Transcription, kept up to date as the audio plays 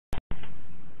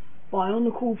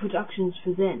Bionicle Productions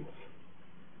presents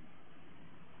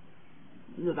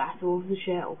The Battle of the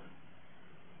Shelf.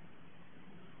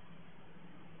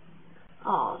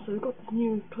 So we've got this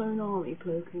new clone army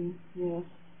cloaking, yes.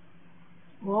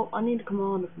 Well, I need a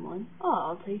commander for mine.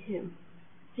 I'll take him.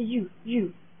 Hey,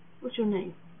 you, what's your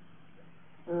name?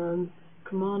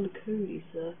 Commander Cody,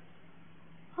 sir.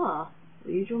 Will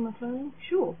you join my cloning?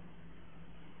 Sure.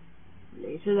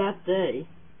 Later that day.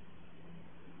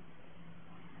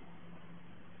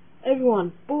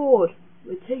 Everyone, board!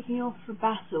 We're taking off for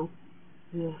battle.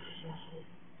 Yes.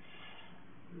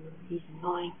 He's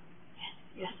annoying.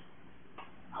 Yes.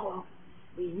 Oh well,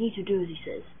 we need to do as he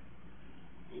says.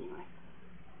 Anyway.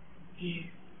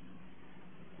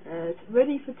 It's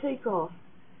ready for takeoff.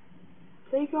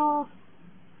 Take off!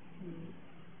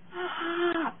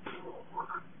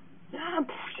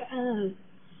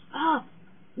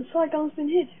 The sight gun's been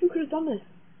hit. Who could have done this?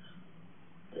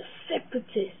 The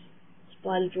separatists.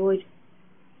 Spider droid.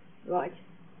 Right.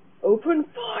 Open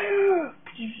fire!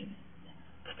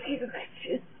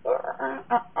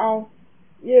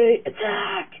 Yay!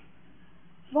 Attack!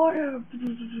 Fire!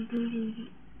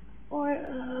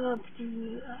 Fire!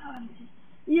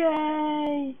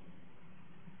 Yay!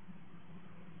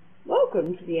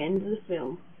 Welcome to the end of the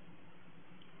film.